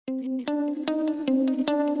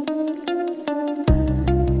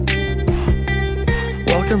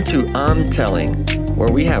Welcome to I'm Telling, where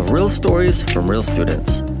we have real stories from real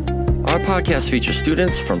students. Our podcast features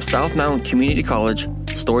students from South Mountain Community College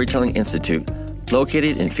Storytelling Institute,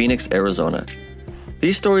 located in Phoenix, Arizona.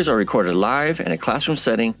 These stories are recorded live in a classroom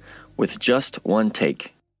setting with just one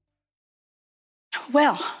take.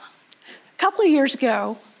 Well, a couple of years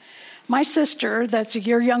ago, my sister, that's a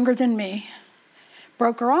year younger than me,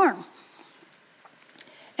 broke her arm.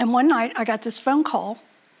 And one night I got this phone call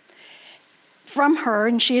from her,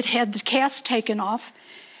 and she had had the cast taken off,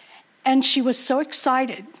 and she was so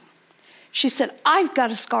excited. She said, "I've got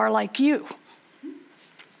a scar like you."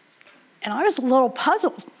 And I was a little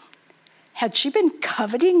puzzled. Had she been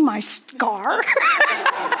coveting my scar?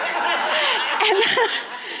 And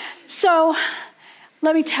so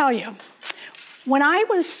let me tell you, when I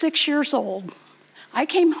was 6 years old, I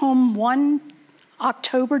came home one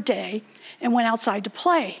October day and went outside to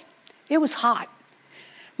play. It was hot.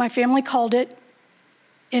 My family called it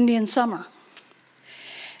Indian summer.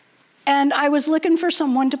 And I was looking for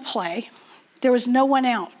someone to play. There was no one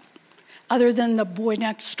out other than the boy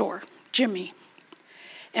next door, Jimmy.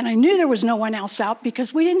 And I knew there was no one else out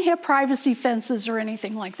because we didn't have privacy fences or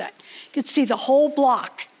anything like that. You could see the whole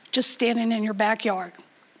block just standing in your backyard.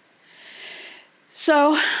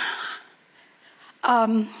 So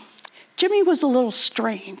Jimmy was a little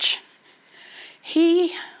strange.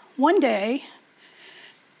 One day,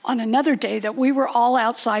 on another day that we were all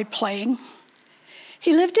outside playing,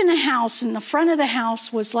 he lived in a house, and the front of the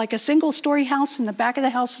house was like a single-story house, and the back of the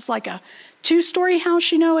house was like a two-story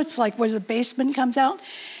house, it's like where the basement comes out.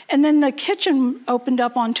 And then the kitchen opened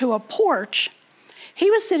up onto a porch. He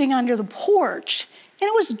was sitting under the porch, and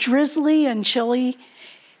it was drizzly and chilly.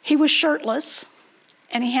 He was shirtless,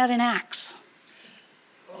 and he had an axe.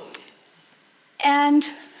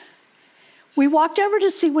 And we walked over to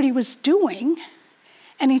see what he was doing,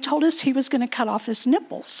 and he told us he was going to cut off his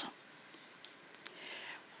nipples.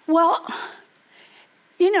 Well,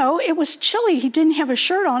 it was chilly. He didn't have a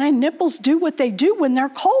shirt on, and nipples do what they do when they're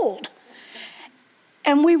cold.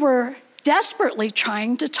 And we were desperately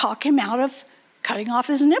trying to talk him out of cutting off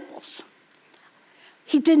his nipples.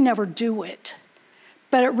 He didn't ever do it,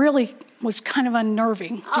 but it really was kind of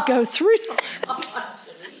unnerving to go through that.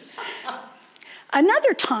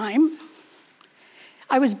 Another time,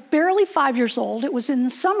 I was barely 5 years old. It was in the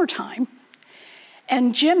summertime.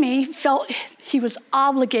 And Jimmy felt he was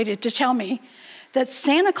obligated to tell me that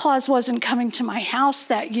Santa Claus wasn't coming to my house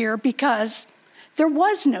that year because there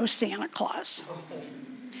was no Santa Claus.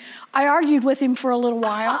 I argued with him for a little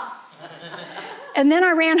while. And then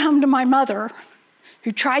I ran home to my mother,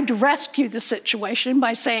 who tried to rescue the situation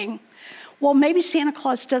by saying, well, maybe Santa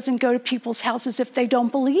Claus doesn't go to people's houses if they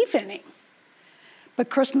don't believe in him. But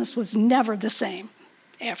Christmas was never the same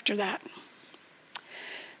after that.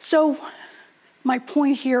 So my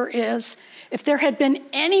point here is, if there had been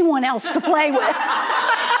anyone else to play with,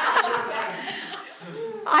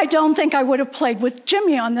 I don't think I would have played with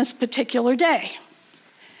Jimmy on this particular day.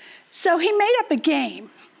 So he made up a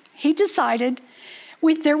game. He decided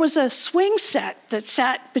there was a swing set that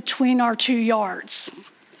sat between our 2 yards.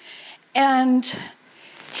 And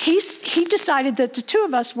he decided that the two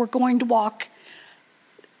of us were going to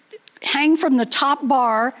hang from the top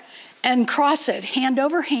bar and cross it hand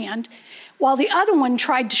over hand, while the other one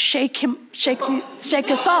tried to shake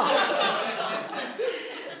us off.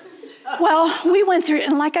 Well, we went through,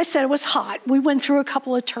 and like I said, it was hot. We went through a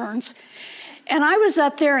couple of turns, and I was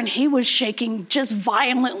up there, and he was just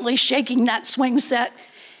violently shaking that swing set,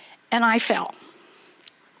 and I fell.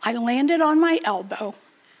 I landed on my elbow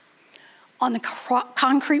on the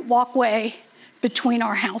concrete walkway between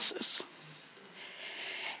our houses.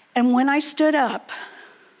 And when I stood up,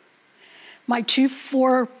 my 2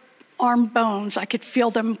 forearm bones, I could feel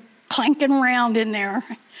them clanking around in there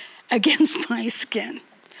against my skin.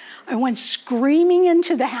 I went screaming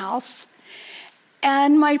into the house,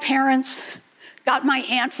 and my parents got my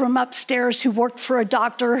aunt from upstairs who worked for a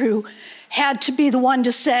doctor who had to be the one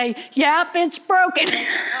to say, yep, it's broken.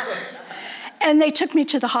 And they took me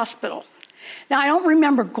to the hospital. Now, I don't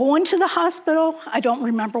remember going to the hospital. I don't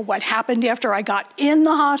remember what happened after I got in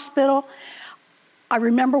the hospital. I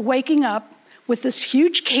remember waking up with this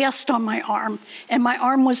huge cast on my arm, and my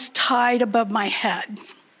arm was tied above my head.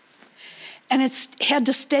 And it had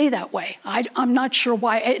to stay that way. I'm not sure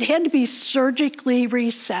why. It had to be surgically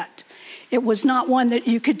reset. It was not one that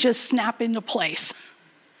you could just snap into place.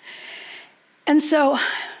 And so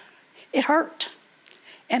it hurt.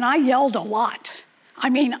 And I yelled a lot.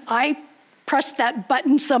 I pressed that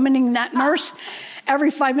button summoning that nurse.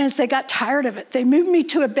 Every 5 minutes, they got tired of it. They moved me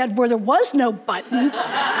to a bed where there was no button.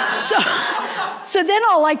 So So then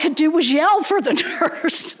all I could do was yell for the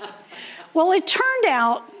nurse. Well, it turned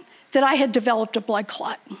out that I had developed a blood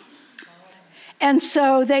clot. And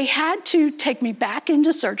so they had to take me back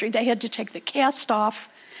into surgery. They had to take the cast off,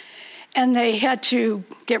 and they had to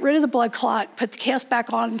get rid of the blood clot, put the cast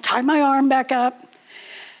back on, tie my arm back up.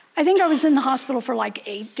 I think I was in the hospital for like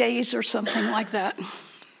 8 days or something like that.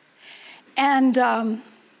 And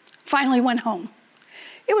finally went home.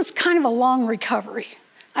 It was kind of a long recovery.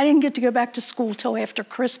 I didn't get to go back to school till after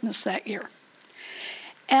Christmas that year.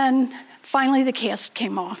 And finally the cast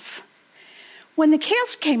came off. When the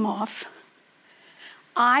cast came off,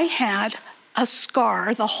 I had a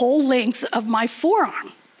scar the whole length of my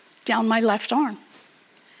forearm down my left arm.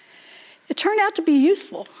 It turned out to be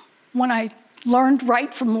useful. When I learned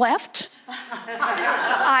right from left,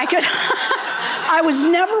 I was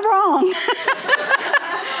never wrong.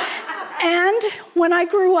 And when I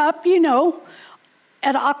grew up,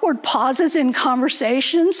 at awkward pauses in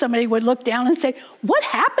conversation, somebody would look down and say, "What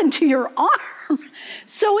happened to your arm?"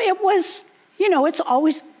 So it was, it's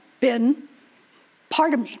always been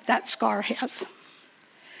part of me, that scar has.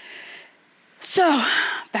 So,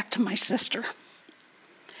 back to my sister.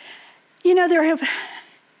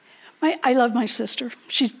 I love my sister.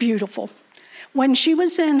 She's beautiful. When she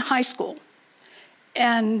was in high school,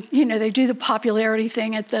 and they do the popularity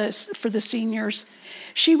thing for the seniors,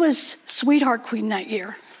 she was sweetheart queen that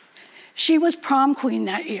year. She was prom queen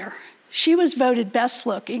that year. She was voted best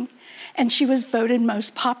looking, and she was voted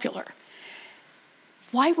most popular.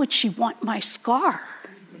 Why would she want my scar?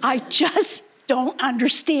 I just don't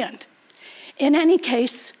understand. In any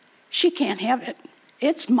case, she can't have it.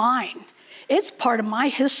 It's mine. It's part of my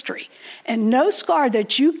history. And no scar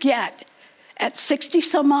that you get at 60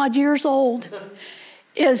 some odd years old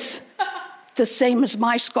is the same as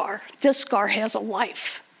my scar. This scar has a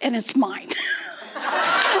life, and it's mine.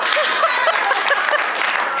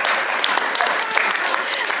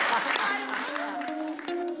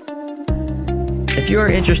 If you are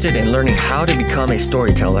interested in learning how to become a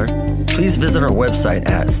storyteller, please visit our website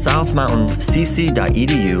at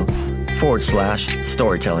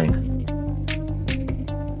southmountaincc.edu/storytelling.